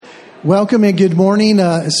Welcome and good morning,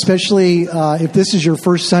 especially if this is your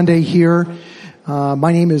first Sunday here.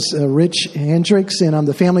 My name is Rich Hendricks, and I'm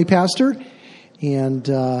the family pastor, and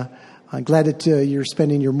I'm glad that you're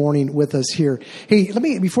spending your morning with us here. Hey,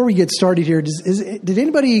 before we get started here, did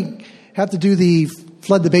anybody have to do the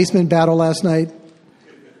flood the basement battle last night?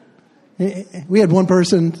 We had one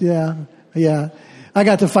person, yeah. I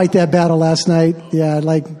got to fight that battle last night,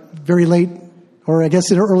 like very late, or I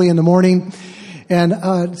guess early in the morning.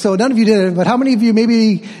 And so none of you did it, but how many of you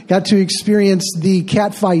maybe got to experience the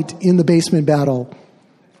cat fight in the basement battle?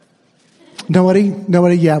 Nobody?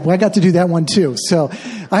 Yeah, well, I got to do that one too. So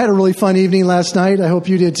I had a really fun evening last night. I hope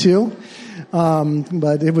you did too.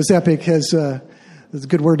 But it was epic, as it's a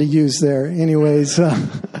good word to use there. Anyways, hey,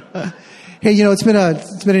 it's been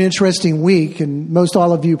an interesting week, and most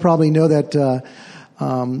all of you probably know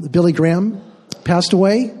that Billy Graham passed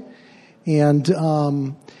away, and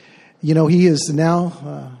he is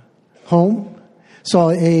now home. Saw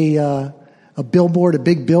a billboard, a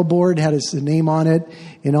big billboard, had his name on it,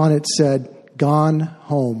 and on it said, "Gone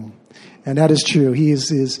home." And that is true. He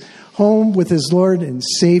is home with his Lord and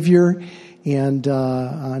Savior, and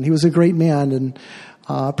he was a great man. And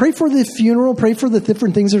pray for the funeral, pray for the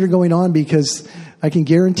different things that are going on, because I can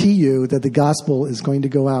guarantee you that the gospel is going to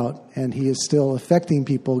go out, and he is still affecting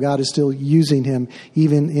people. God is still using him,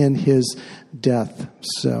 even in his death.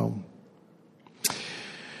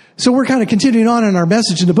 So we're kind of continuing on in our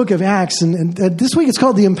message in the book of Acts, and this week it's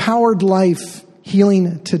called The Empowered Life,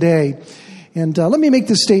 Healing Today. And let me make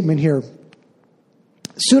this statement here.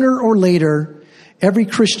 Sooner or later, every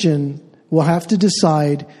Christian will have to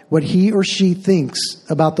decide what he or she thinks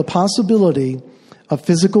about the possibility of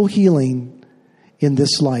physical healing in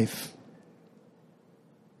this life.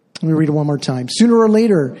 Let me read it one more time. Sooner or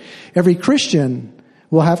later, every Christian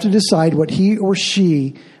will have to decide what he or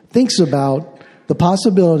she thinks about the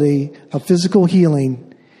possibility of physical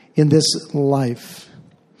healing in this life.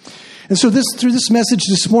 And so through this message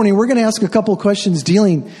this morning, we're going to ask a couple of questions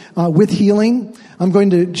dealing with healing. I'm going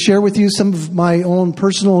to share with you some of my own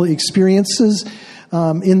personal experiences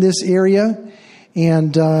in this area,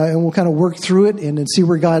 and we'll kind of work through it and see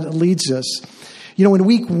where God leads us. In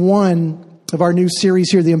week 1 of our new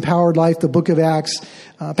series here, The Empowered Life, the book of Acts,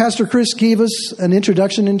 Pastor Chris gave us an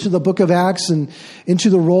introduction into the book of Acts and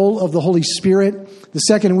into the role of the Holy Spirit. The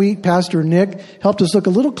second week, Pastor Nick helped us look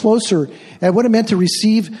a little closer at what it meant to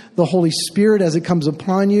receive the Holy Spirit as it comes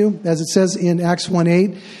upon you, as it says in Acts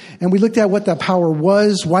 1:8. And we looked at what that power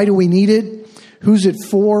was, why do we need it, who's it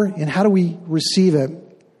for, and how do we receive it.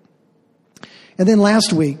 And then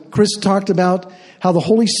last week, Chris talked about how the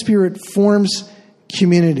Holy Spirit forms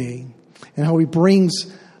community and how he brings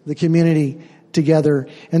the community together.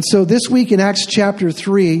 And so this week in Acts chapter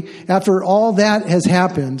 3, after all that has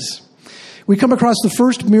happened, we come across the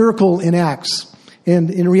first miracle in Acts. And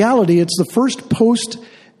in reality, it's the first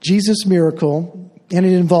post-Jesus miracle, and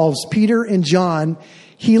it involves Peter and John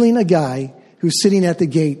healing a guy who's sitting at the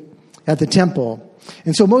gate at the temple.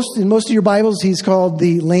 And so in most of your Bibles, he's called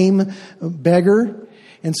the lame beggar.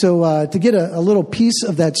 And so to get a little piece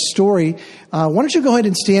of that story, why don't you go ahead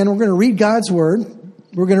and stand. We're going to read God's word.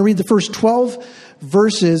 We're going to read the first 12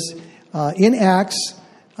 verses in Acts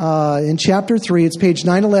in chapter 3. It's page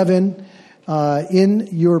 911 in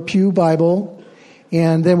your pew Bible.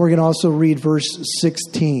 And then we're going to also read verse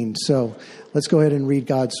 16. So let's go ahead and read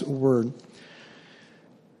God's word.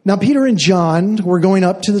 Now Peter and John were going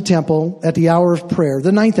up to the temple at the hour of prayer,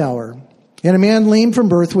 the 9th hour. And a man lame from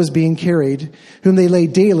birth was being carried, whom they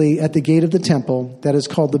laid daily at the gate of the temple, that is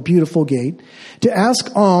called the Beautiful Gate, to ask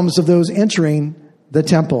alms of those entering the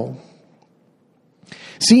temple.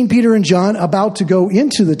 Seeing Peter and John about to go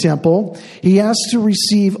into the temple, he asked to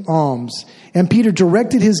receive alms. And Peter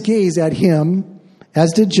directed his gaze at him,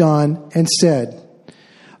 as did John, and said,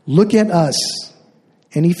 "Look at us."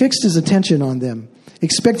 And he fixed his attention on them,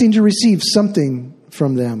 expecting to receive something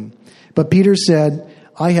from them. But Peter said,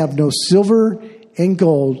 "I have no silver and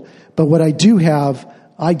gold, but what I do have,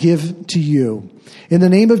 I give to you. In the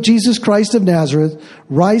name of Jesus Christ of Nazareth,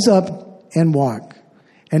 rise up and walk."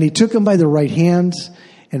 And he took him by the right hand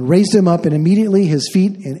and raised him up, and immediately his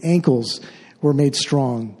feet and ankles were made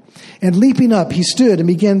strong. And leaping up, he stood and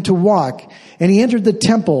began to walk, and he entered the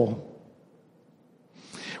temple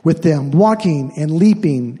with them, walking and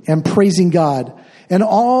leaping and praising God. And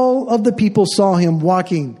all of the people saw him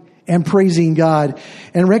walking and praising God,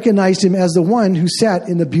 and recognized him as the one who sat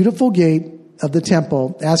in the beautiful gate of the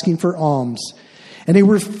temple, asking for alms. And they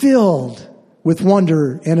were filled with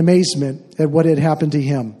wonder and amazement at what had happened to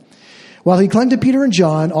him. While he clung to Peter and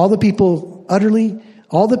John, all the people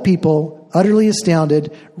utterly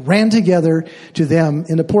astounded, ran together to them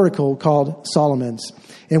in a portico called Solomon's.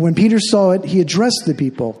 And when Peter saw it, he addressed the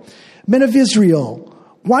people. Men of Israel,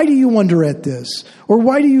 why do you wonder at this? Or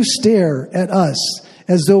why do you stare at us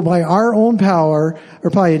as though by our own power or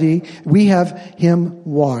piety we have him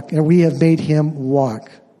walk, and we have made him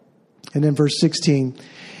walk? And then verse 16,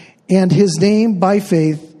 and his name by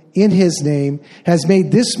faith in his name has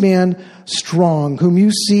made this man strong, whom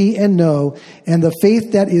you see and know, and the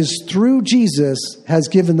faith that is through Jesus has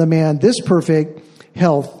given the man this perfect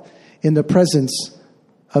health in the presence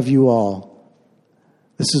of you all.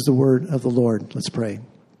 This is the word of the Lord. Let's pray.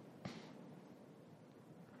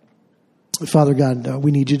 Father God,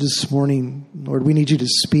 we need you this morning. Lord, we need you to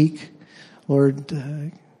speak. Lord,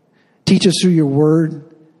 teach us through your word.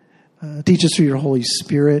 Teach us through your Holy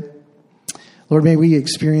Spirit. Lord, may we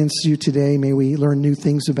experience you today. May we learn new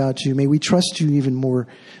things about you. May we trust you even more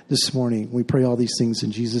this morning. We pray all these things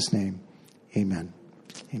in Jesus' name. Amen.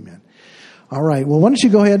 Amen. All right. Well, why don't you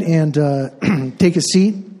go ahead and take a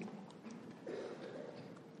seat.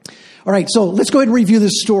 All right. So let's go ahead and review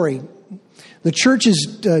this story. The church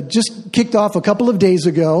is just kicked off a couple of days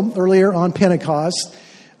ago, earlier on Pentecost,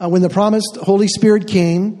 when the promised Holy Spirit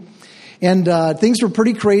came. And things were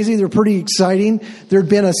pretty crazy. They were pretty exciting. There had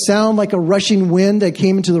been a sound like a rushing wind that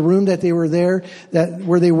came into the room that they were there,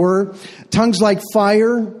 where they were. Tongues like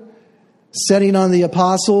fire setting on the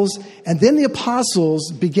apostles. And then the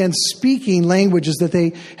apostles began speaking languages that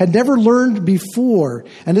they had never learned before.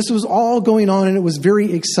 And this was all going on, and it was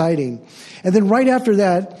very exciting. And then right after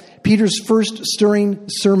that, Peter's first stirring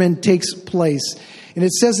sermon takes place. And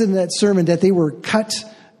it says in that sermon that they were cut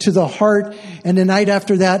to the heart. And the night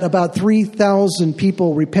after that, about 3,000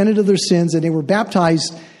 people repented of their sins, and they were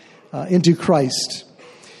baptized into Christ.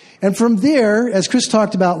 And from there, as Chris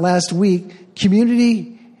talked about last week,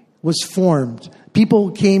 community was formed.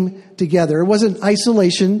 People came together. It wasn't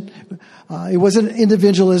isolation. It wasn't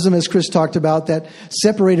individualism, as Chris talked about, that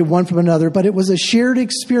separated one from another, but it was a shared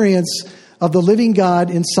experience of the living God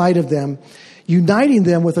inside of them, uniting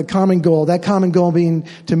them with a common goal, that common goal being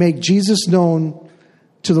to make Jesus known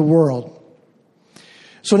to the world.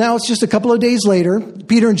 So now it's just a couple of days later.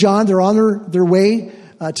 Peter and John, they're on their way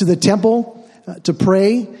to the temple to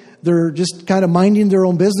pray. They're just kind of minding their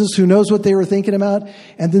own business. Who knows what they were thinking about?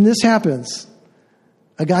 And then this happens.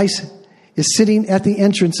 A guy is sitting at the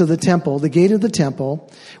entrance of the temple, the gate of the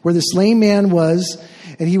temple, where this lame man was,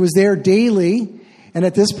 and he was there daily. And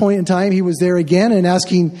at this point in time, he was there again and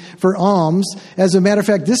asking for alms. As a matter of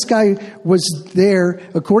fact, this guy was there,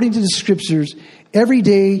 according to the scriptures, every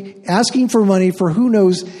day asking for money for who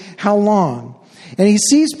knows how long. And he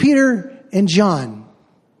sees Peter and John.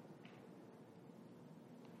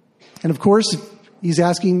 And of course, he's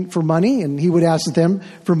asking for money, and he would ask them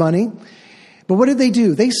for money. But what did they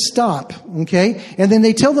do? They stop, okay? And then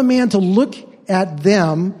they tell the man to look at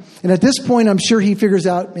them. And at this point, I'm sure he figures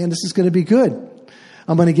out, man, this is going to be good.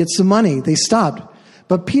 I'm going to get some money. They stopped.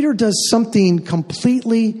 But Peter does something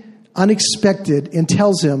completely unexpected and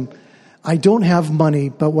tells him, I don't have money,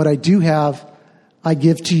 but what I do have, I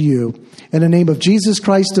give to you. In the name of Jesus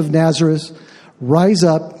Christ of Nazareth, rise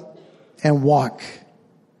up and walk.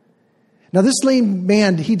 Now, this lame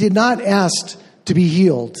man, he did not ask to be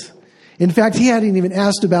healed. In fact, he hadn't even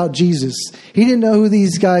asked about Jesus. He didn't know who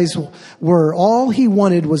these guys were. All he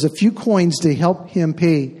wanted was a few coins to help him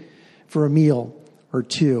pay for a meal or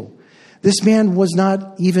two. This man was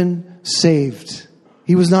not even saved.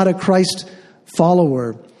 He was not a Christ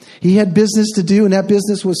follower. He had business to do, and that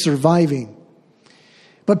business was surviving.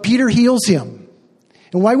 But Peter heals him.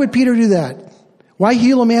 And why would Peter do that? Why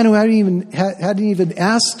heal a man who hadn't even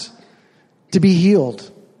asked to be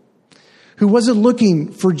healed? Who wasn't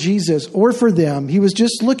looking for Jesus or for them. He was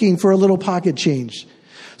just looking for a little pocket change.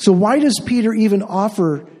 So why does Peter even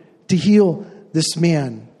offer to heal this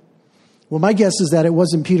man? Well, my guess is that it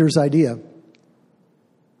wasn't Peter's idea.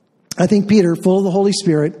 I think Peter, full of the Holy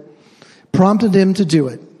Spirit, prompted him to do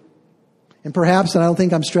it. And perhaps, and I don't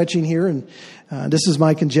think I'm stretching here, and this is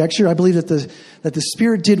my conjecture, I believe that the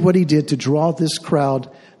Spirit did what he did to draw this crowd,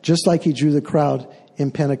 just like he drew the crowd in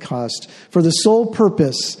Pentecost, for the sole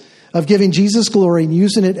purpose of giving Jesus glory and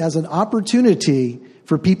using it as an opportunity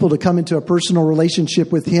for people to come into a personal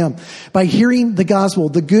relationship with him by hearing the gospel,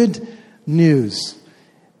 the good news.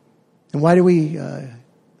 And why do we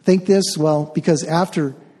think this? Well, because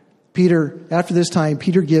after this time,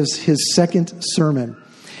 Peter gives his second sermon.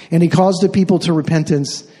 And he calls the people to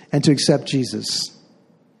repentance and to accept Jesus.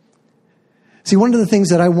 See, one of the things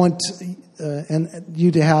that I want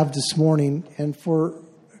you to have this morning, and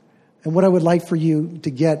what I would like for you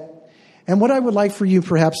to get, And what I would like for you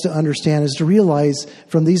perhaps to understand is to realize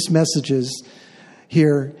from these messages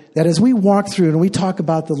here that as we walk through and we talk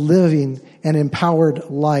about the living and empowered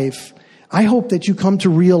life, I hope that you come to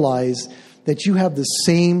realize that you have the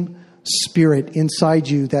same Spirit inside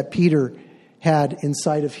you that Peter had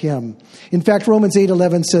inside of him. In fact, Romans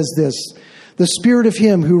 8:11 says this, "The Spirit of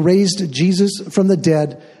him who raised Jesus from the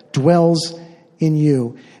dead dwells in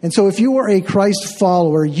you." And so if you are a Christ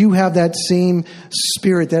follower, you have that same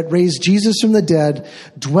Spirit that raised Jesus from the dead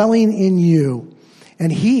dwelling in you.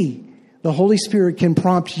 And He, the Holy Spirit, can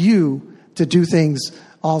prompt you to do things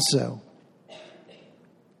also.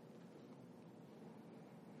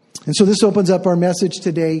 And so this opens up our message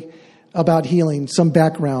today about healing, some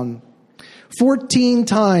background. 14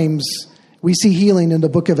 times we see healing in the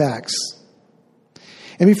book of Acts.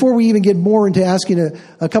 And before we even get more into asking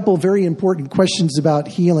a couple of very important questions about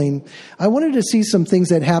healing, I wanted to see some things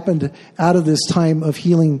that happened out of this time of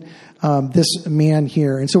healing this man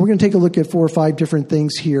here. And so we're going to take a look at 4 or 5 different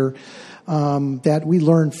things here that we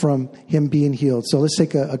learned from him being healed. So let's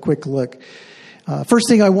take a quick look. First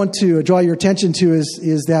thing I want to draw your attention to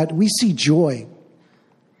is that we see joy.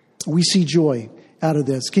 We see joy out of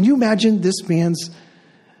this. Can you imagine this man's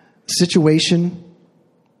situation?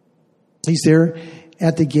 He's there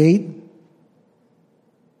at the gate.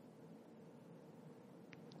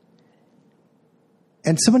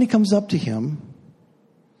 And somebody comes up to him.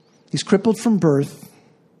 He's crippled from birth.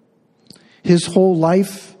 His whole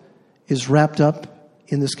life is wrapped up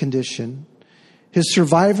in this condition. His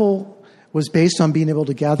survival was based on being able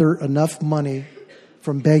to gather enough money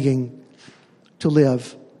from begging to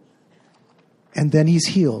live. And then he's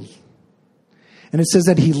healed. And it says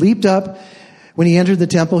that he leaped up when he entered the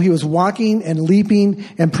temple. He was walking and leaping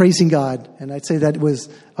and praising God. And I'd say that was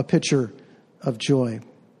a picture of joy.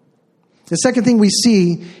 The second thing we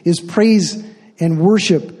see is praise and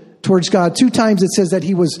worship towards God. 2 times it says that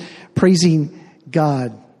he was praising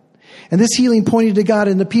God. And this healing pointed to God,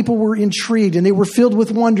 and the people were intrigued, and they were filled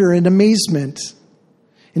with wonder and amazement.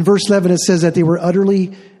 In verse 11, it says that they were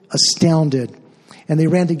utterly astounded, and they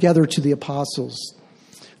ran together to the apostles.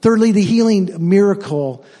 Thirdly, the healing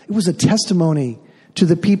miracle, it was a testimony to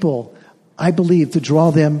the people, I believe, to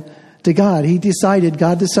draw them to God.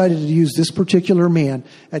 God decided to use this particular man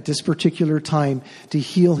at this particular time to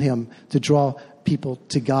heal him, to draw people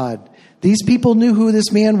to God. These people knew who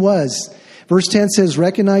this man was. Verse 10 says,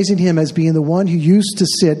 recognizing him as being the one who used to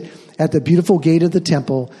sit at the beautiful gate of the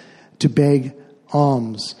temple to beg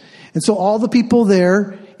alms. And so all the people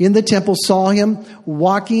there in the temple saw him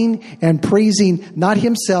walking and praising not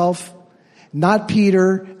himself, not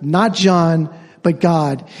Peter, not John, but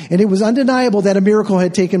God. And it was undeniable that a miracle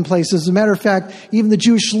had taken place. As a matter of fact, even the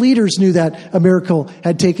Jewish leaders knew that a miracle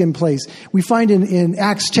had taken place. We find in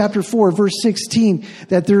Acts chapter 4, verse 16,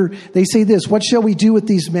 that they say this, what shall we do with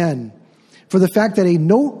these men? For the fact that a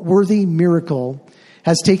noteworthy miracle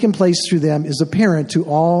has taken place through them is apparent to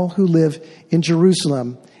all who live in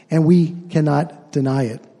Jerusalem, and we cannot deny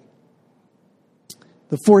it.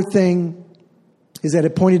 The fourth thing is that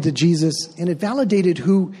it pointed to Jesus and it validated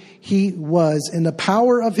who he was and the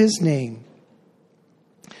power of his name.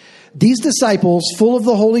 These disciples, full of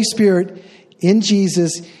the Holy Spirit in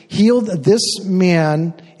Jesus, healed this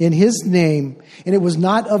man in his name, and it was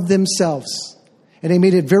not of themselves. And they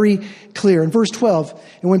made it very clear. In verse 12,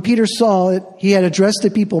 and when Peter saw it, he had addressed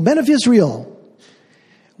the people, men of Israel,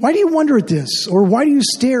 why do you wonder at this? Or why do you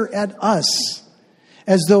stare at us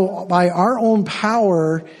as though by our own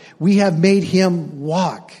power we have made him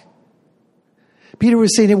walk? Peter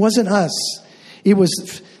was saying it wasn't us. It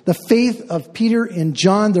was the faith of Peter and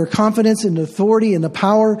John, their confidence in the authority and the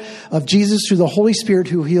power of Jesus through the Holy Spirit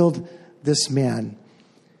who healed this man.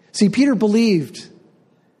 See, Peter believed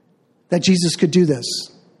that Jesus could do this,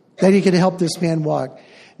 that he could help this man walk.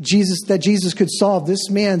 That Jesus could solve this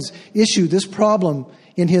man's issue, this problem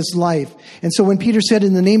in his life. And so when Peter said,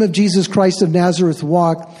 in the name of Jesus Christ of Nazareth,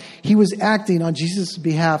 walk, he was acting on Jesus'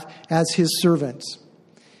 behalf as his servant.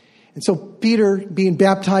 And so Peter, being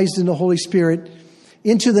baptized in the Holy Spirit,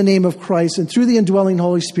 into the name of Christ, and through the indwelling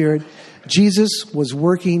Holy Spirit, Jesus was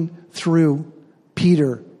working through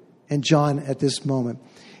Peter and John at this moment.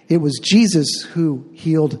 It was Jesus who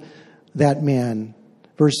healed that man.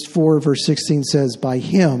 Verse 4, verse 16 says, by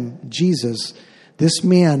him, Jesus, this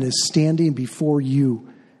man is standing before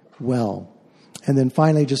you well. And then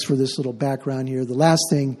finally, just for this little background here, the last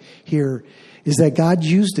thing here is that God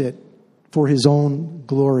used it for his own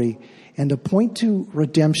glory and to point to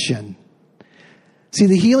redemption. See,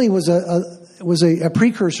 the healing was a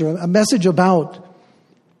precursor, a message about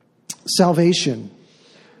salvation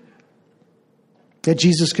that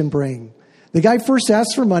Jesus can bring. The guy first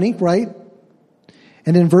asks for money, right?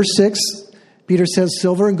 And in verse 6, Peter says,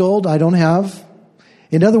 silver and gold I don't have.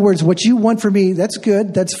 In other words, what you want from me, that's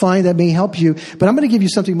good, that's fine, that may help you, but I'm going to give you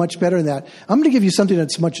something much better than that. I'm going to give you something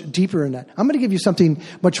that's much deeper than that. I'm going to give you something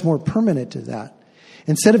much more permanent to that.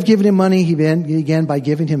 Instead of giving him money, he began by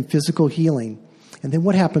giving him physical healing. And then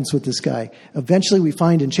what happens with this guy? Eventually we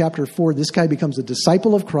find in chapter 4, this guy becomes a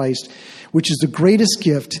disciple of Christ, which is the greatest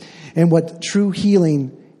gift and what true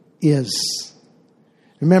healing is.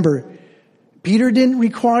 Remember, Peter didn't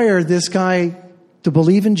require this guy to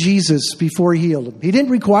believe in Jesus before he healed him. He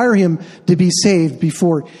didn't require him to be saved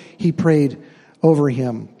before he prayed over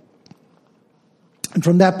him. And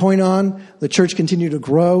from that point on, the church continued to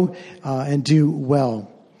grow and do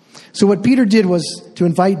well. So what Peter did was to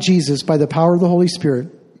invite Jesus by the power of the Holy Spirit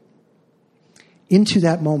into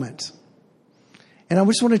that moment. And I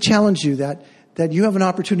just want to challenge you that you have an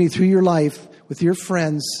opportunity through your life with your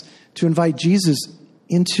friends to invite Jesus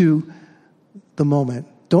into the moment.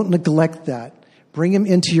 Don't neglect that. Bring him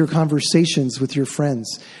into your conversations with your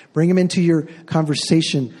friends. Bring him into your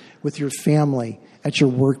conversation with your family at your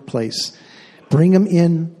workplace. Bring him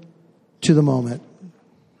in to the moment.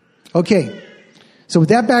 Okay, so with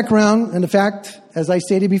that background and the fact, as I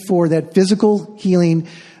stated before, that physical healing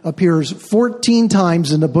appears 14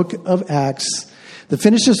 times in the book of Acts. To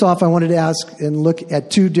finish this off, I wanted to ask and look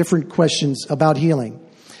at two different questions about healing.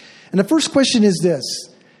 And the first question is this: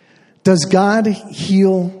 does God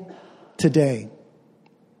heal today?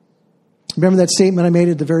 Remember that statement I made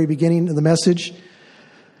at the very beginning of the message?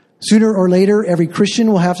 Sooner or later, every Christian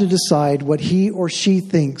will have to decide what he or she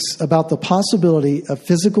thinks about the possibility of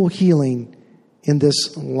physical healing in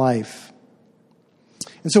this life.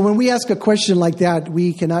 And so when we ask a question like that,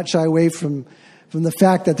 we cannot shy away from the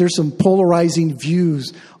fact that there's some polarizing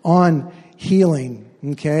views on healing.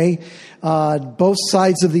 Okay? Both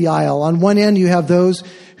sides of the aisle. On one end, you have those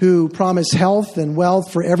who promise health and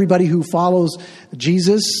wealth for everybody who follows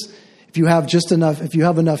Jesus. If you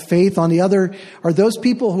have enough faith. On the other are those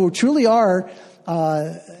people who truly are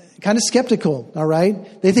kind of skeptical, all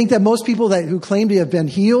right? They think that most people who claim to have been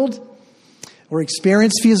healed or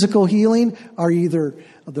experienced physical healing are either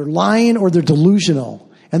they're lying or they're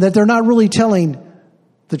delusional, and that they're not really telling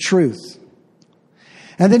the truth.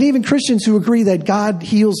 And then even Christians who agree that God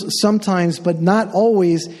heals sometimes, but not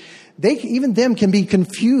always, even them can be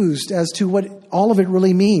confused as to what all of it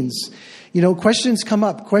really means. You know, questions come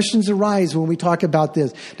up. Questions arise when we talk about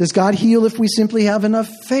this. Does God heal if we simply have enough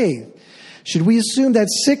faith? Should we assume that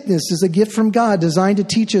sickness is a gift from God designed to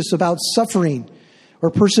teach us about suffering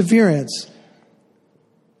or perseverance?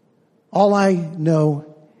 All I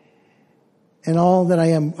know and all that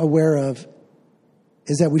I am aware of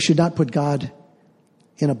is that we should not put God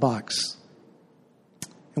in a box.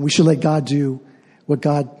 And we should let God do what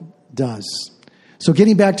God does. So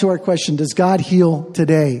getting back to our question, does God heal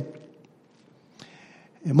today?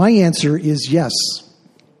 And my answer is yes.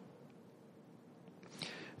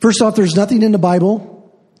 First off, there's nothing in the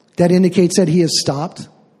Bible that indicates that he has stopped.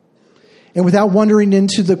 And without wandering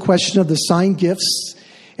into the question of the sign gifts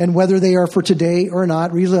and whether they are for today or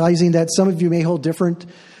not, realizing that some of you may hold different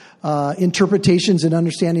interpretations and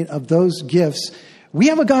understanding of those gifts, we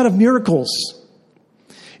have a God of miracles,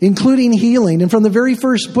 including healing. And from the very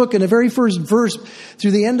first book and the very first verse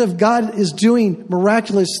through the end of, God is doing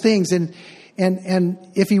miraculous things. And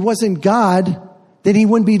if he wasn't God, then he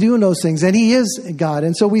wouldn't be doing those things. And he is God.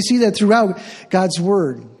 And so we see that throughout God's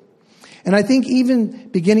word. And I think even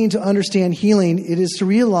beginning to understand healing, it is to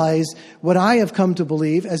realize what I have come to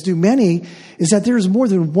believe, as do many, is that there is more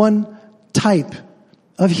than one type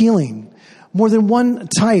of healing, more than one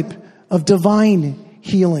type of divine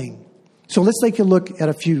healing. So let's take a look at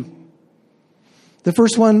a few. The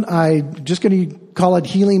first one, I'm just going to call it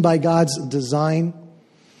healing by God's design.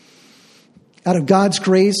 Out of God's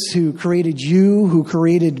grace, who created you, who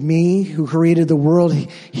created me, who created the world,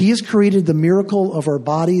 he has created the miracle of our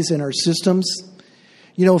bodies and our systems.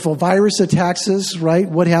 You know, if a virus attacks us, right,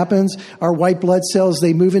 what happens? Our white blood cells,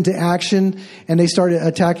 they move into action and they start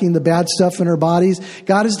attacking the bad stuff in our bodies.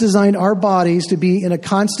 God has designed our bodies to be in a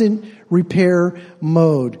constant repair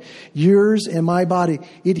mode. Yours and my body,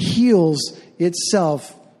 it heals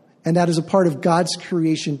itself. And that is a part of God's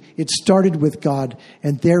creation. It started with God,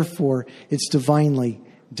 and therefore it's divinely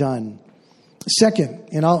done. Second,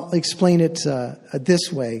 and I'll explain it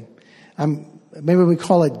this way. Maybe we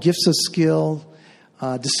call it gifts of skill,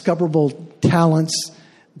 discoverable talents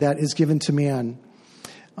that is given to man.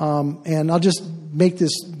 And I'll just make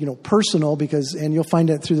this, personal and you'll find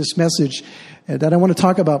it through this message that I want to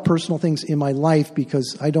talk about personal things in my life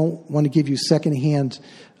because I don't want to give you secondhand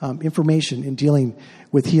information in dealing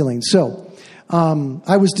with healing. So,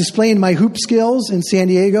 I was displaying my hoop skills in San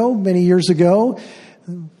Diego many years ago.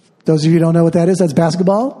 Those of you who don't know what that is, that's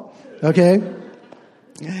basketball. Okay.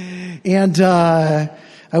 And,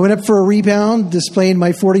 I went up for a rebound, displaying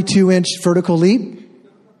my 42-inch vertical leap.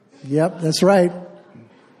 Yep, that's right.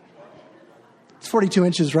 It's 42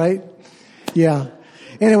 inches, right? Yeah.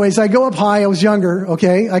 Anyways, I go up high. I was younger,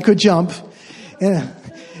 okay? I could jump. And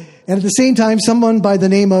at the same time, someone by the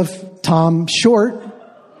name of Tom Short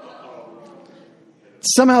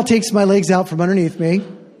somehow takes my legs out from underneath me.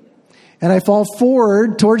 And I fall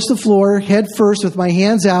forward towards the floor, head first with my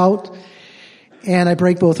hands out, and I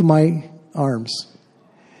break both of my arms.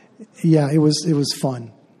 Yeah, it was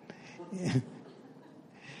fun.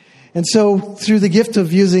 And so through the gift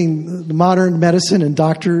of using modern medicine and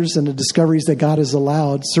doctors and the discoveries that God has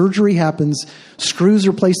allowed, surgery happens, screws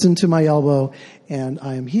are placed into my elbow, and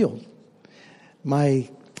I am healed. My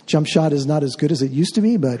jump shot is not as good as it used to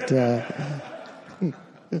be, but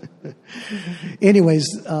anyways,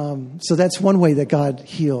 so that's one way that God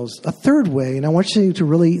heals. A third way, and I want you to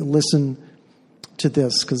really listen to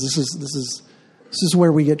this because this is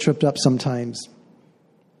where we get tripped up sometimes.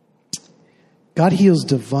 God heals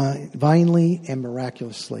divinely and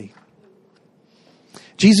miraculously.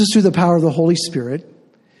 Jesus, through the power of the Holy Spirit,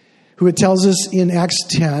 who it tells us in Acts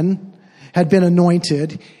 10, had been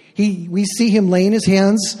anointed. We see him laying his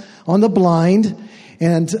hands on the blind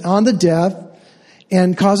and on the deaf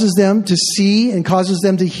and causes them to see and causes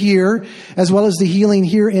them to hear, as well as the healing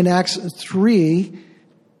here in Acts 3.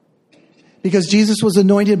 Because Jesus was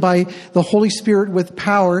anointed by the Holy Spirit with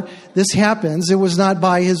power, this happens. It was not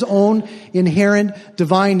by his own inherent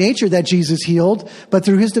divine nature that Jesus healed, but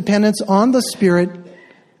through his dependence on the Spirit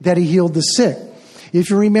that he healed the sick. If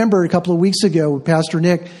you remember, a couple of weeks ago, Pastor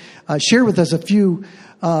Nick shared with us a few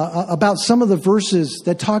about some of the verses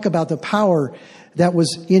that talk about the power that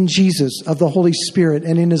was in Jesus of the Holy Spirit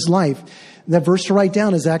and in his life. That verse to write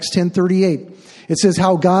down is Acts 10:38. It says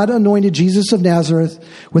how God anointed Jesus of Nazareth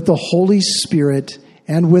with the Holy Spirit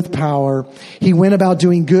and with power. He went about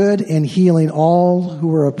doing good and healing all who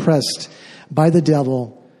were oppressed by the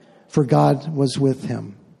devil, for God was with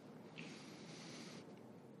him.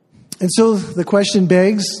 And so the question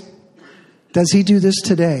begs, does he do this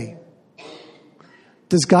today?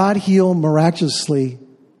 Does God heal miraculously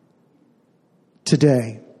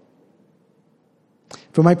today?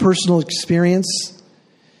 From my personal experience,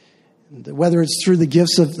 whether it's through the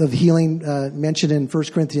gifts of healing mentioned in 1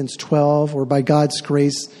 Corinthians 12 or by God's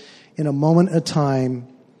grace in a moment of time,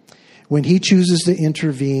 when he chooses to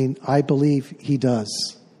intervene, I believe he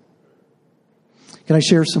does. Can I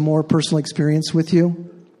share some more personal experience with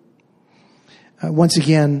you? Once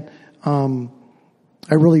again, I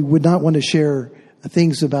really would not want to share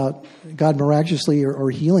things about God miraculously or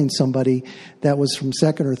healing somebody that was from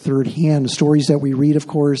second or third hand, stories that we read, of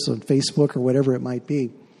course, on Facebook or whatever it might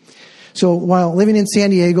be. So while living in San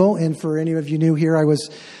Diego, and for any of you new here, I was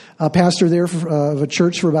a pastor there of a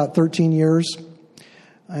church for about 13 years.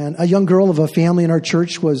 And a young girl of a family in our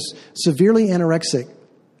church was severely anorexic.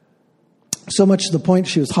 So much to the point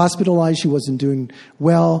she was hospitalized. She wasn't doing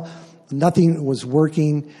well. Nothing was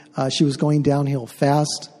working. She was going downhill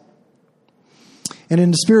fast. And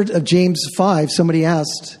in the spirit of James 5, somebody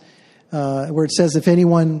asked, where it says, if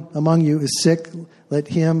anyone among you is sick, let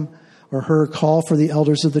him or her call for the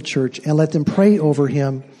elders of the church and let them pray over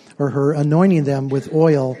him or her, anointing them with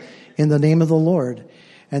oil in the name of the Lord.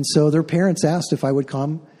 And so their parents asked if I would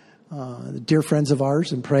come, dear friends of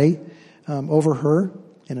ours, and pray over her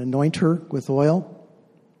and anoint her with oil.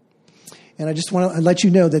 And I just want to let you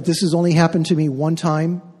know that this has only happened to me one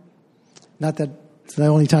time. Not that it's the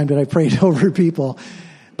only time that I prayed over people,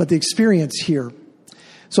 but the experience here.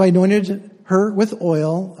 So I anointed her with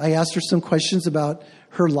oil. I asked her some questions about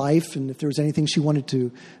her life and if there was anything she wanted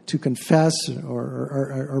to confess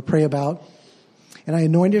or pray about. And I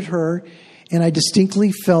anointed her, and I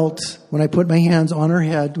distinctly felt, when I put my hands on her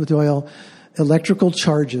head with oil, electrical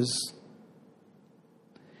charges.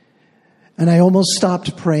 And I almost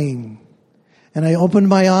stopped praying. And I opened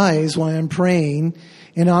my eyes while I'm praying,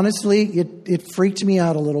 and honestly, it freaked me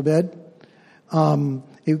out a little bit.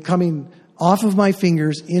 It coming off of my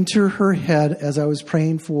fingers into her head as I was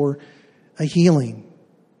praying for a healing.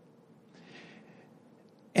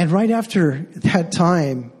 And right after that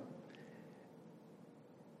time,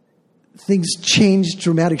 things changed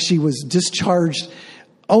dramatically. She was discharged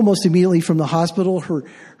almost immediately from the hospital,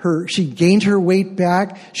 she gained her weight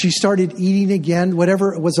back. She started eating again.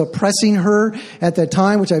 Whatever was oppressing her at that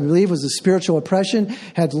time, which I believe was a spiritual oppression,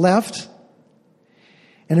 had left.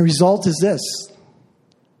 And the result is this.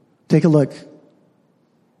 Take a look.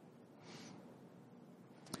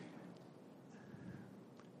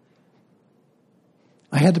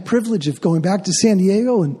 I had the privilege of going back to San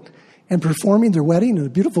Diego and performing their wedding on a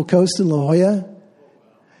beautiful coast in La Jolla.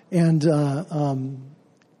 And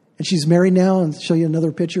she's married now, and I'll show you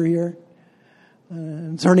another picture here.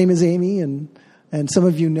 Her name is Amy, and some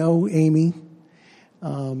of you know Amy.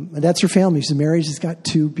 And that's her family. She's married. She's got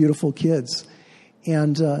 2 beautiful kids.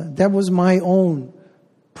 And that was my own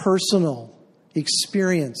personal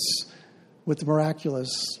experience with the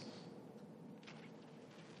miraculous.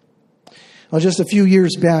 Well, just a few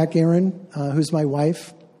years back, Erin, who's my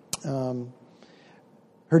wife,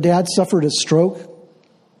 her dad suffered a stroke.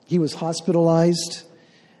 He was hospitalized.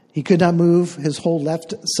 He could not move his whole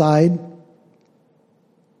left side.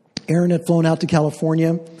 Erin had flown out to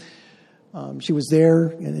California. She was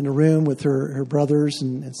there in a room with her brothers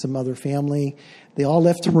and some other family. They all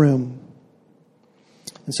left the room.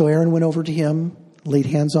 And so Erin went over to him, laid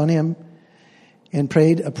hands on him, and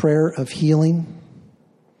prayed a prayer of healing.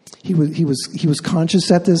 He was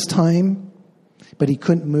conscious at this time, but he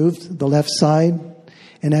couldn't move the left side.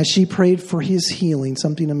 And as she prayed for his healing,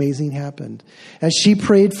 something amazing happened. As she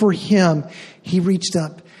prayed for him, he reached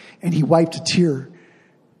up and he wiped a tear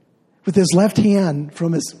with his left hand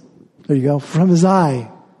from his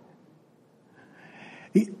eye.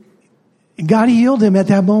 God healed him at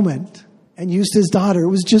that moment and used his daughter. It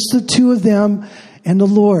was just the 2 of them and the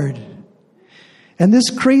Lord. And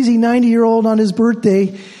this crazy 90-year-old on his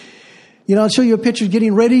birthday, I'll show you a picture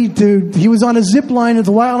getting ready he was on a zip line at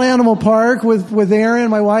the Wild Animal Park with Erin,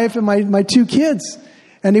 my wife, and my 2 kids.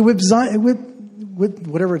 And he whipped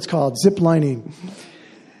whatever it's called, zip lining.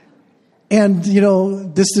 And,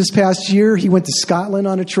 this past year, he went to Scotland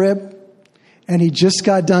on a trip, and he just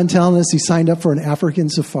got done telling us he signed up for an African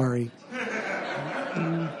safari.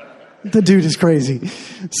 The dude is crazy.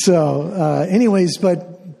 So, anyways,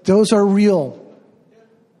 but those are real.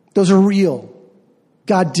 Those are real.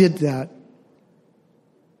 God did that.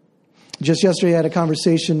 Just yesterday, I had a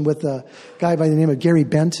conversation with a guy by the name of Gary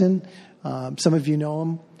Benton. Some of you know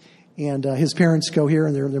him. And his parents go here,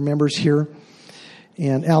 and they're members here.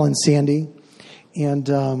 And Alan Sandy.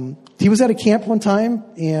 And he was at a camp one time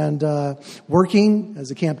and working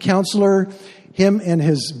as a camp counselor. Him and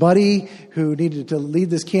his buddy who needed to lead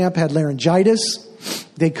this camp had laryngitis.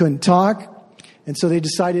 They couldn't talk. And so they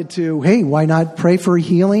decided hey, why not pray for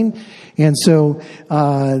healing? And so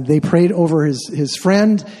they prayed over his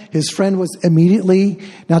friend. His friend was immediately.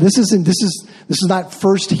 Now this is not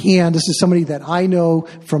firsthand. This is somebody that I know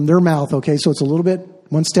from their mouth. Okay, so it's a little bit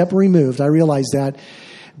one step removed. I realize that,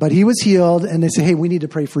 but he was healed. And they said, "Hey, we need to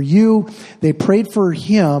pray for you." They prayed for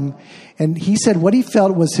him, and he said what he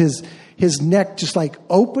felt was his neck just like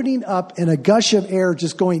opening up and a gush of air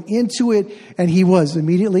just going into it, and he was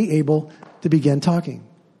immediately able to begin talking.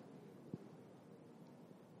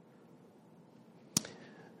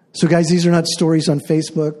 So guys, these are not stories on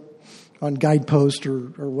Facebook, on Guidepost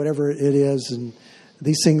or whatever it is. And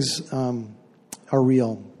these things are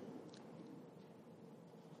real.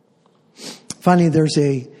 Finally, there's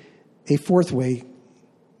a 4th way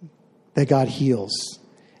that God heals.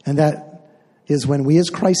 And that is when we as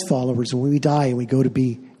Christ followers, when we die and we go to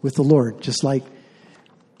be with the Lord, just like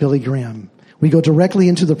Billy Graham. We go directly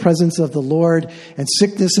into the presence of the Lord, and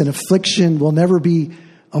sickness and affliction will never be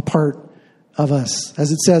a part of us.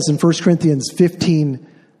 As it says in 1 Corinthians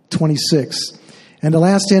 15:26, and the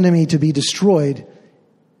last enemy to be destroyed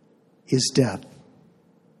is death.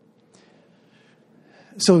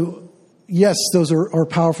 So, yes, those are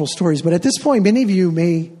powerful stories. But at this point, many of you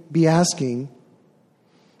may be asking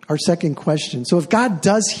our second question. So if God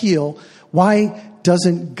does heal, why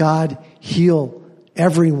doesn't God heal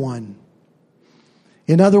everyone?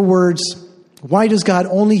 In other words, why does God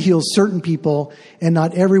only heal certain people and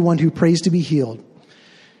not everyone who prays to be healed?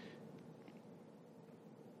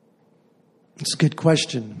 It's a good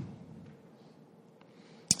question.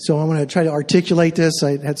 So I want to try to articulate this.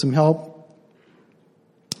 I had some help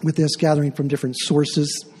with this, gathering from different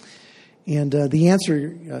sources. And the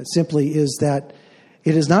answer simply is that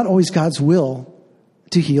it is not always God's will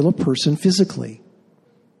to heal a person physically.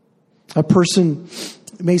 A person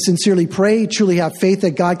may sincerely pray, truly have faith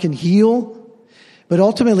that God can heal, but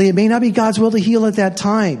ultimately it may not be God's will to heal at that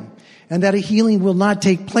time, and that a healing will not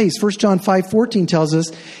take place. 1 John 5:14 tells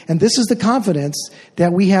us, and this is the confidence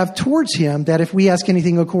that we have towards him, that if we ask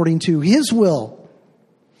anything according to his will,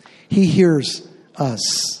 he hears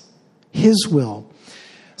us. His will.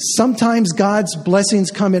 Sometimes God's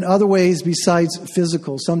blessings come in other ways besides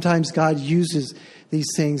physical. Sometimes God uses these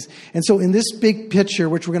things. And so in this big picture,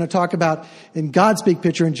 which we're going to talk about in God's big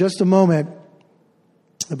picture in just a moment,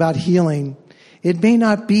 about healing, it may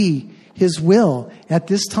not be His will at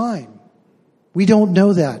this time. We don't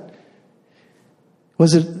know that.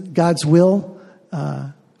 Was it God's will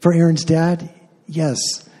for Aaron's dad? Yes.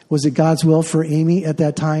 Was it God's will for Amy at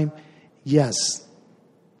that time? Yes.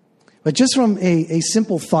 But just from a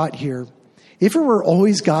simple thought here, if it were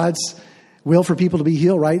always God's will for people to be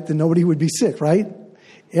healed, right, then nobody would be sick, right?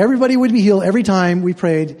 Everybody would be healed every time we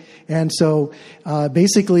prayed. And so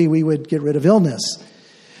basically we would get rid of illness.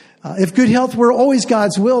 If good health were always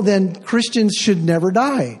God's will, then Christians should never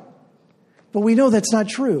die. But we know that's not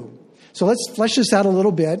true. So let's flesh this out a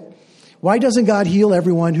little bit. Why doesn't God heal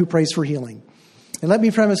everyone who prays for healing? And let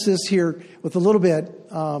me premise this here with a little bit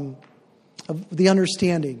of the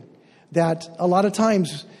understanding that a lot of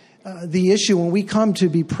times the issue when we come to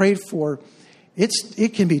be prayed for,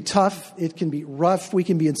 it can be tough, it can be rough, we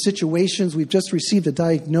can be in situations, we've just received a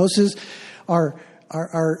diagnosis,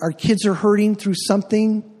 our kids are hurting through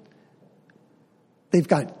something, they've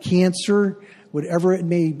got cancer, whatever it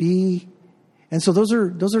may be. And so those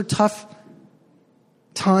are tough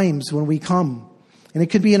times when we come. And it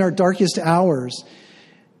could be in our darkest hours.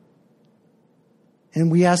 And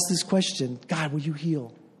we ask this question, God, will you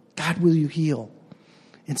heal? God, will you heal?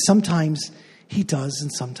 And sometimes He does, and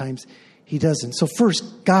sometimes He doesn't. So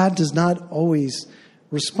first, God does not always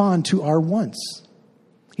respond to our wants.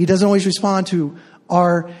 He doesn't always respond to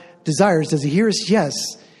our desires. Does He hear us? Yes.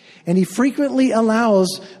 And He frequently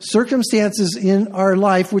allows circumstances in our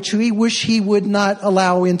life which we wish He would not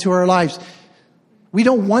allow into our lives. We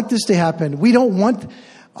don't want this to happen. We don't want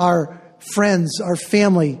our friends, our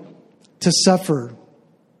family to suffer.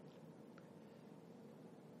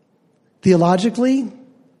 Theologically,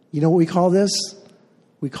 you know what we call this?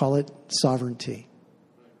 We call it sovereignty.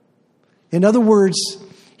 In other words,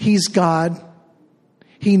 He's God.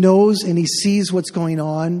 He knows and He sees what's going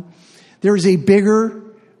on. There is a bigger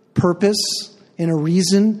purpose and a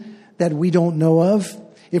reason that we don't know of.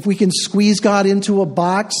 If we can squeeze God into a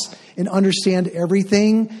box and understand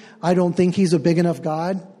everything, I don't think He's a big enough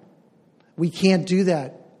God. We can't do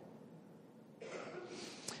that.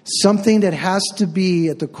 Something that has to be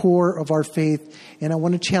at the core of our faith, and I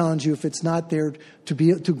want to challenge you, if it's not there,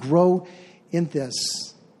 to grow in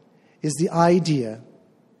this, is the idea,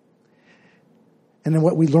 and then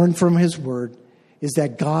what we learn from His Word, is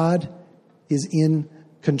that God is in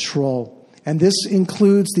control. And this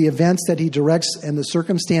includes the events that He directs and the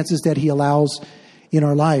circumstances that He allows in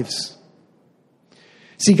our lives.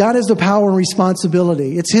 See, God has the power and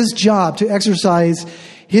responsibility. It's His job to exercise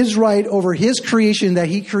His right over His creation that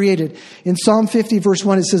He created. In Psalm 50, verse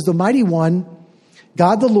 1, it says, "The mighty one,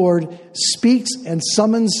 God the Lord, speaks and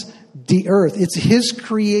summons the earth." It's His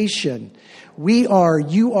creation.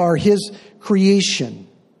 You are His creation.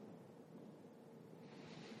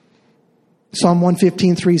 Psalm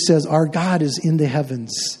 115:3 says, "Our God is in the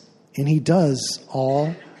heavens, and He does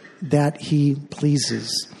all that He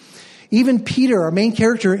pleases." Even Peter, our main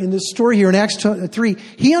character in this story here in Acts 3,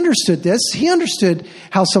 he understood this. He understood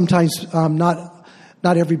how sometimes not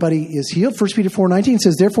everybody is healed. 1 Peter 4:19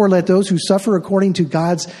 says, "Therefore let those who suffer according to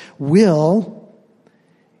God's will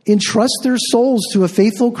entrust their souls to a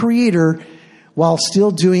faithful Creator while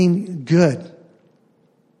still doing good."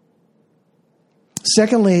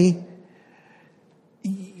 Secondly,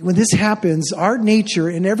 when this happens, our nature,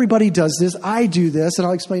 and everybody does this, I do this, and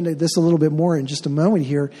I'll explain this a little bit more in just a moment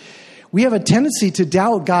here. We have a tendency to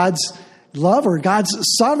doubt God's love or God's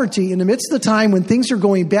sovereignty in the midst of the time when things are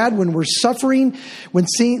going bad, when we're suffering, when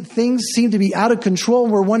things seem to be out of control,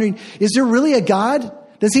 and we're wondering, is there really a God?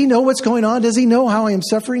 Does He know what's going on? Does He know how I am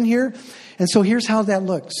suffering here? And so here's how that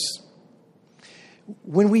looks.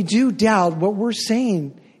 When we do doubt, what we're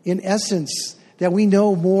saying, in essence, that we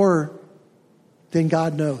know more than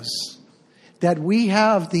God knows. That we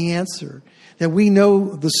have the answer. That we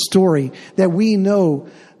know the story. That we know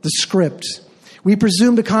the script. We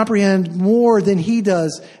presume to comprehend more than He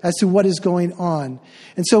does as to what is going on.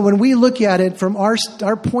 And so when we look at it from our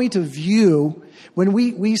point of view, when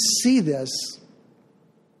we see this,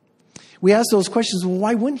 we ask those questions, well,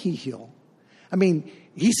 why wouldn't He heal? I mean,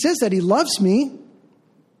 He says that He loves me.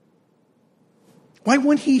 Why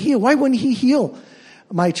wouldn't He heal? Why wouldn't He heal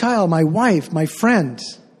my child, my wife, my friend?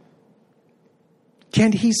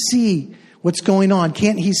 Can't He see what's going on?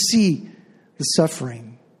 Can't He see the suffering?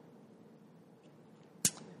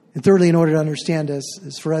 And thirdly, in order to understand this,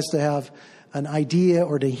 is for us to have an idea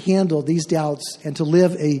or to handle these doubts and to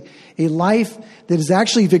live a life that is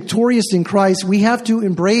actually victorious in Christ, we have to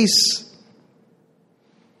embrace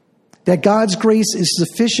that God's grace is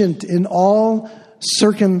sufficient in all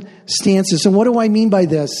circumstances. And what do I mean by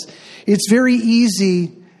this? It's very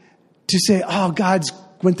easy to say, oh,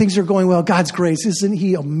 when things are going well, God's grace, isn't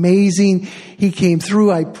He amazing? He came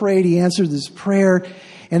through, I prayed, He answered this prayer.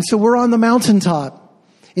 And so we're on the mountaintop,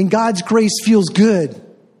 and God's grace feels good.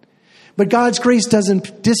 But God's grace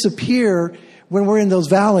doesn't disappear when we're in those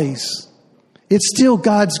valleys. It's still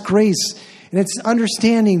God's grace. And it's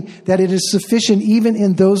understanding that it is sufficient even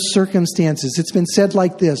in those circumstances. It's been said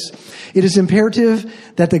like this: it is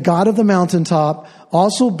imperative that the God of the mountaintop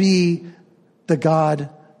also be the God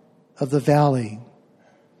of the valley.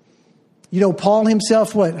 You know, Paul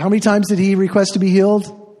himself, how many times did he request to be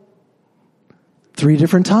healed? 3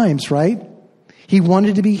 different times, right? He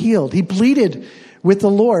wanted to be healed. He pleaded with the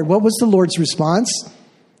Lord. What was the Lord's response?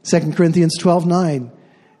 2 Corinthians 12:9.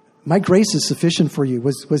 My grace is sufficient for you.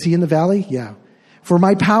 Was he in the valley? Yeah. For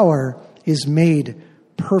my power is made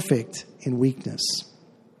perfect in weakness.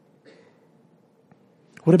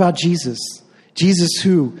 What about Jesus? Jesus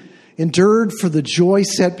who endured for the joy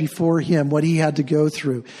set before him what he had to go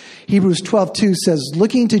through. Hebrews 12:2 says,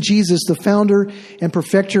 looking to Jesus, the founder and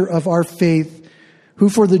perfecter of our faith, who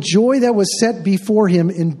for the joy that was set before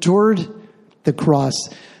him endured the cross,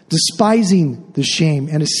 despising the shame,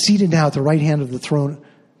 and is seated now at the right hand of the throne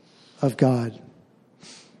of God.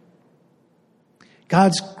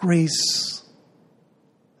 God's grace,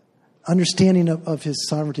 understanding of His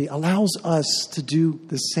sovereignty, allows us to do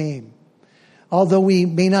the same. Although we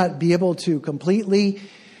may not be able to completely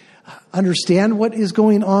understand what is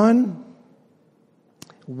going on,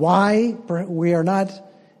 why we are not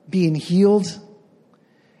being healed,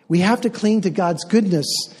 we have to cling to God's goodness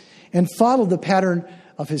and follow the pattern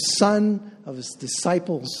of His Son, of His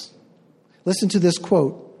disciples. Listen to this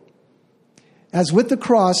quote. As with the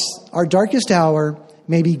cross, our darkest hour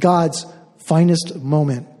may be God's finest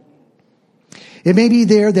moment. It may be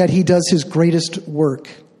there that He does His greatest work,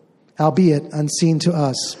 albeit unseen to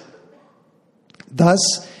us. Thus,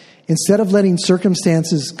 instead of letting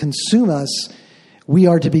circumstances consume us, we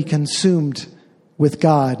are to be consumed with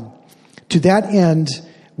God. To that end,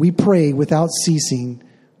 we pray without ceasing,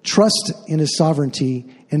 trust in His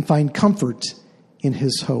sovereignty, and find comfort in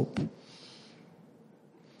His hope.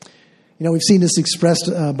 You know, we've seen this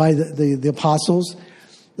expressed by the apostles.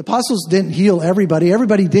 The apostles didn't heal everybody.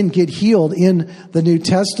 Everybody didn't get healed in the New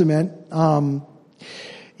Testament.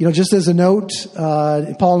 Just as a note,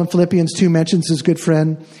 Paul in Philippians 2 mentions his good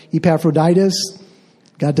friend Epaphroditus.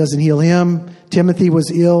 God doesn't heal him. Timothy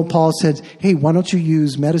was ill. Paul said, hey, why don't you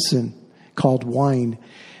use medicine called wine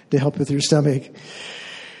to help with your stomach?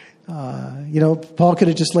 Paul could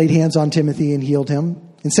have just laid hands on Timothy and healed him.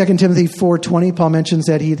 In 2 Timothy 4:20, Paul mentions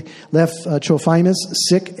that he'd left Trophimus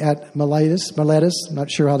sick at Miletus. I'm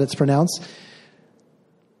not sure how that's pronounced.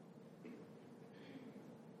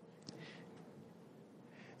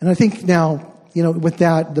 And I think now, with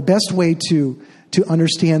that, the best way to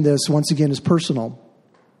understand this, once again, is personal.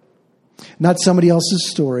 Not somebody else's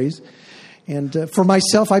stories. And for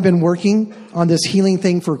myself, I've been working on this healing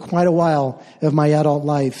thing for quite a while of my adult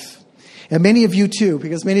life. And many of you too,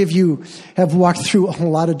 because many of you have walked through a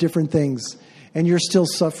lot of different things. And you're still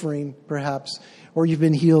suffering, perhaps. Or you've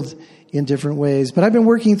been healed in different ways. But I've been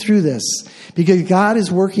working through this. Because God is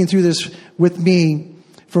working through this with me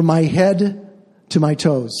from my head to my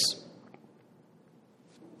toes.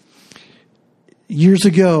 Years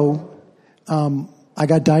ago, I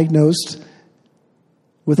got diagnosed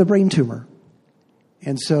with a brain tumor.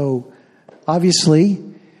 And so, obviously,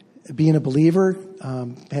 being a believer,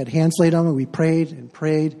 had hands laid on me. We prayed and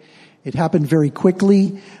prayed. It happened very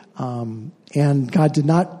quickly. And God did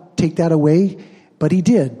not take that away, but He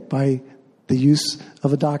did by the use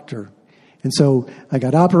of a doctor. And so I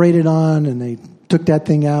got operated on, and they took that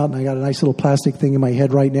thing out, and I got a nice little plastic thing in my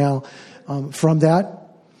head right now from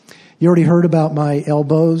that. You already heard about my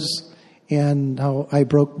elbows and how I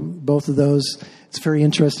broke both of those. It's a very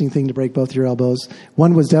interesting thing to break both your elbows.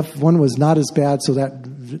 One was not as bad, so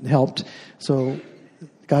that helped. So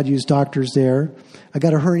God used doctors there. I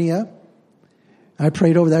got a hernia. I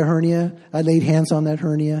prayed over that hernia. I laid hands on that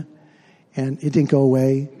hernia, and it didn't go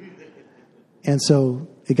away. And so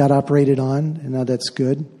it got operated on, and now that's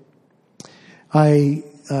good. A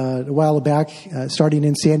while back, starting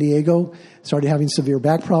in San Diego, started having severe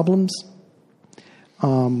back problems.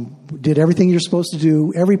 Did everything you're supposed to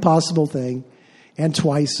do, every possible thing. and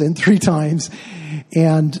twice and 3 times,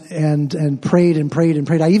 and prayed and prayed and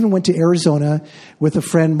prayed. I even went to Arizona with a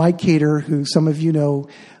friend, Mike Cater, who some of you know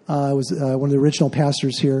was one of the original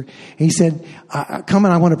pastors here. And he said, "Come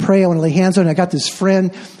on, I want to pray. I want to lay hands on you. I got this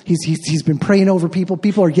friend. He's been praying over people.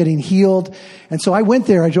 People are getting healed." And so I went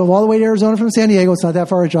there. I drove all the way to Arizona from San Diego. It's not that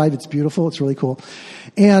far a drive. It's beautiful. It's really cool.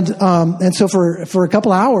 And so for a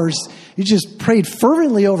couple hours, he just prayed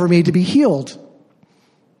fervently over me to be healed.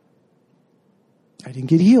 I didn't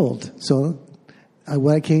get healed. So I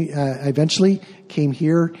eventually came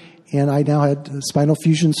here, and I now had spinal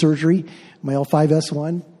fusion surgery, my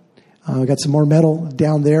L5-S1. I got some more metal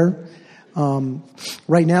down there.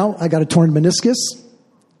 Right now, I got a torn meniscus.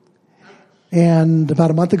 And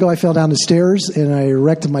about a month ago, I fell down the stairs, and I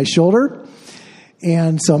wrecked my shoulder.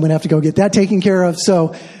 And so I'm going to have to go get that taken care of.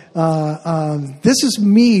 So this is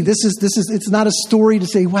me. This is. It's not a story to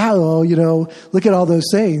say, wow, look at all those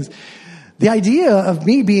things. The idea of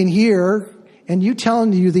me being here and you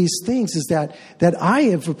telling you these things is that I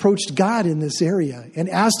have approached God in this area and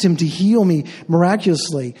asked him to heal me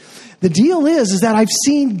miraculously. The deal is that I've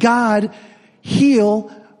seen God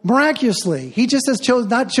heal miraculously. He just has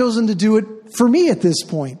not chosen to do it for me at this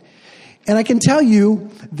point. And I can tell you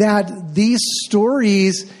that these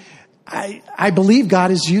stories, I believe God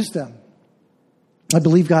has used them. I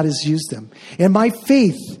believe God has used them. And my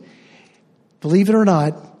faith, believe it or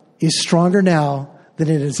not, is stronger now than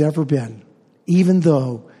it has ever been, even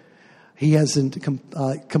though he hasn't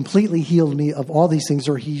completely healed me of all these things,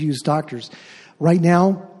 or he used doctors. Right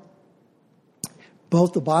now,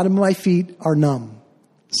 both the bottom of my feet are numb,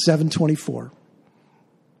 7/24.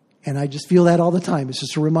 And I just feel that all the time. It's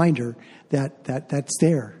just a reminder that that's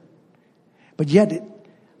there. But yet,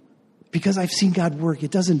 because I've seen God work,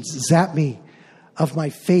 it doesn't zap me of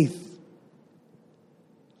my faith.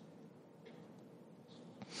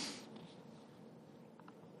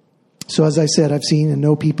 So as I said, I've seen and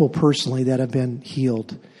know people personally that have been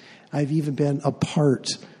healed. I've even been a part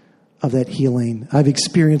of that healing. I've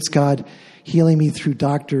experienced God healing me through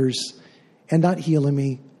doctors and not healing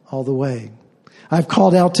me all the way. I've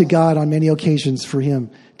called out to God on many occasions for him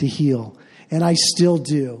to heal, and I still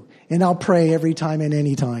do. And I'll pray every time and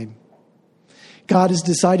any time. God has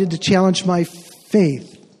decided to challenge my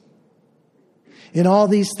faith. In all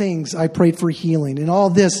these things, I prayed for healing. In all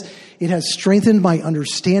this, it has strengthened my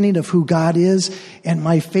understanding of who God is and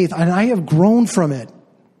my faith. And I have grown from it.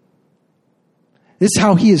 It's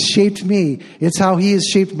how he has shaped me. It's how he has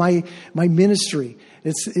shaped my ministry.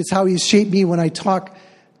 It's how he has shaped me when I talk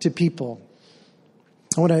to people.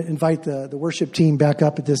 I want to invite the worship team back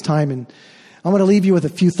up at this time. And I want to leave you with a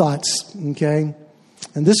few thoughts, okay?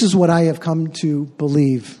 And this is what I have come to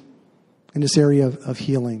believe in this area of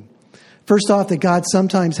healing. First off, that God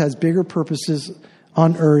sometimes has bigger purposes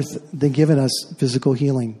on earth than giving us physical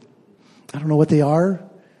healing. I don't know what they are.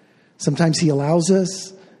 Sometimes he allows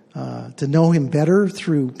us to know him better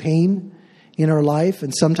through pain in our life.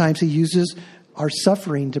 And sometimes he uses our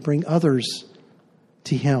suffering to bring others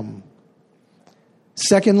to him.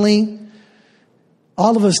 Secondly,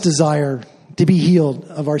 all of us desire to be healed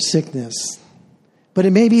of our sickness. But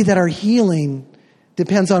it may be that our healing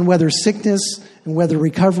depends on whether sickness and whether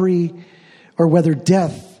recovery or whether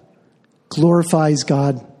death glorifies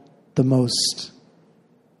God the most.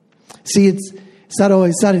 See, it's not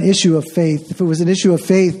an issue of faith. If it was an issue of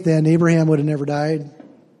faith, then Abraham would have never died.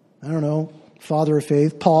 I don't know, father of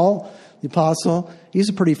faith. Paul, the apostle, he's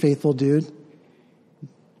a pretty faithful dude.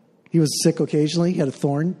 He was sick occasionally. He had a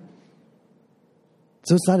thorn.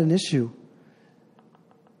 So it's not an issue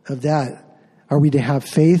of that. Are we to have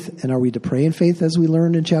faith and are we to pray in faith as we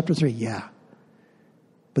learned in chapter 3? Yeah.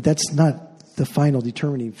 But that's not the final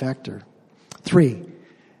determining factor. 3,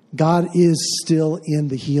 God is still in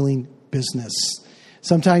the healing business.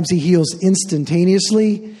 Sometimes he heals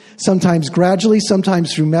instantaneously, sometimes gradually,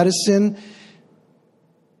 sometimes through medicine.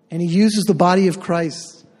 And he uses the body of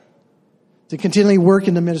Christ to continually work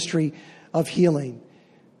in the ministry of healing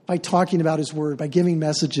by talking about his word, by giving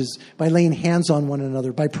messages, by laying hands on one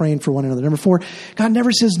another, by praying for one another. Number 4, God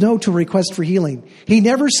never says no to a request for healing. He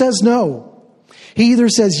never says no. He either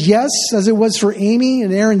says yes, as it was for Amy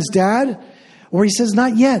and Aaron's dad, or he says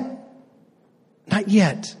not yet. Not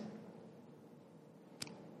yet.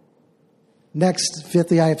 Next,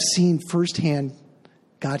 5thly, I have seen firsthand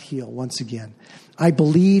God heal once again. I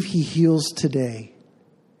believe he heals today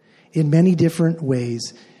in many different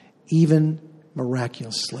ways, even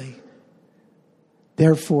miraculously.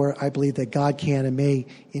 Therefore, I believe that God can and may,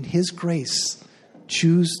 in his grace,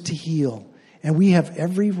 choose to heal. And we have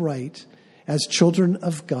every right as children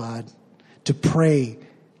of God to pray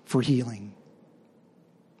for healing.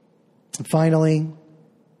 And finally,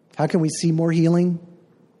 how can we see more healing?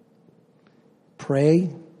 Pray,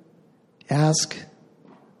 ask,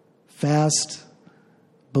 fast,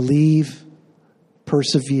 believe,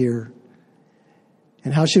 persevere.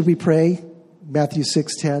 And how should we pray? Matthew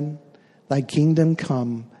 6:10, thy kingdom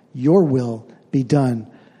come, your will be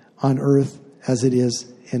done on earth as it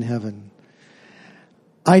is in heaven.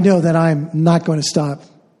 I know that I'm not going to stop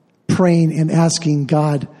praying and asking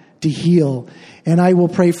God to heal. And I will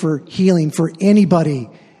pray for healing for anybody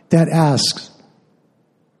that asks.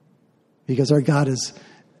 Because our God is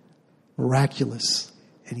miraculous.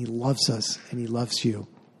 And He loves us. And He loves you.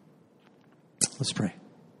 Let's pray.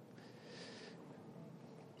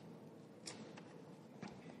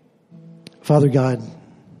 Father God,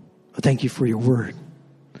 thank you for your word.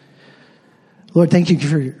 Lord, thank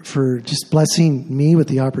you for just blessing me with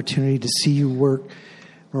the opportunity to see you work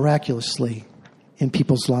miraculously in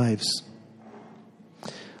people's lives.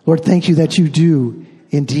 Lord, thank you that you do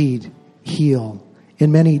indeed heal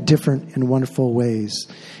in many different and wonderful ways.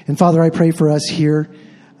 And Father, I pray for us here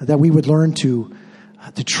that we would learn to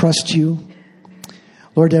trust you.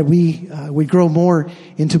 Lord, that we would grow more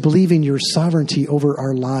into believing your sovereignty over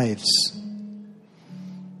our lives.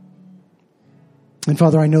 And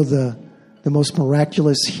Father, I know the most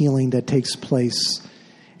miraculous healing that takes place,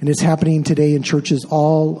 and it's happening today in churches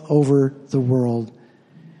all over the world,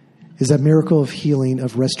 is that miracle of healing,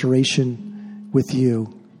 of restoration with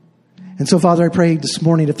you. And so, Father, I pray this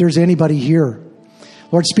morning, if there's anybody here,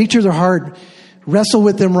 Lord, speak to their heart, wrestle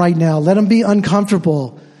with them right now. Let them be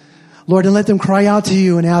uncomfortable, Lord, and let them cry out to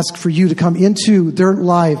you and ask for you to come into their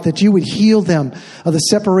life, that you would heal them of the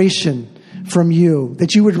separation from you,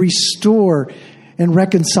 that you would restore and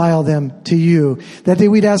reconcile them to you, that they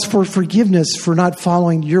would ask for forgiveness for not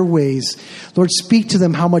following your ways. Lord, speak to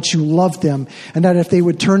them how much you love them, and that if they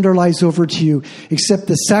would turn their lives over to you, accept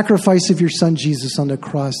the sacrifice of your Son Jesus on the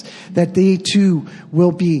cross, that they too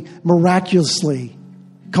will be miraculously,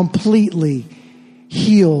 completely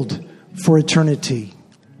healed for eternity.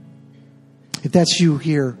 If that's you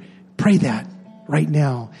here, pray that right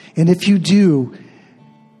now. And if you do,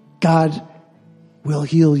 God will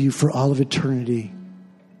heal you for all of eternity.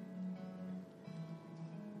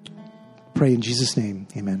 Pray in Jesus' name.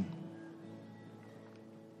 Amen.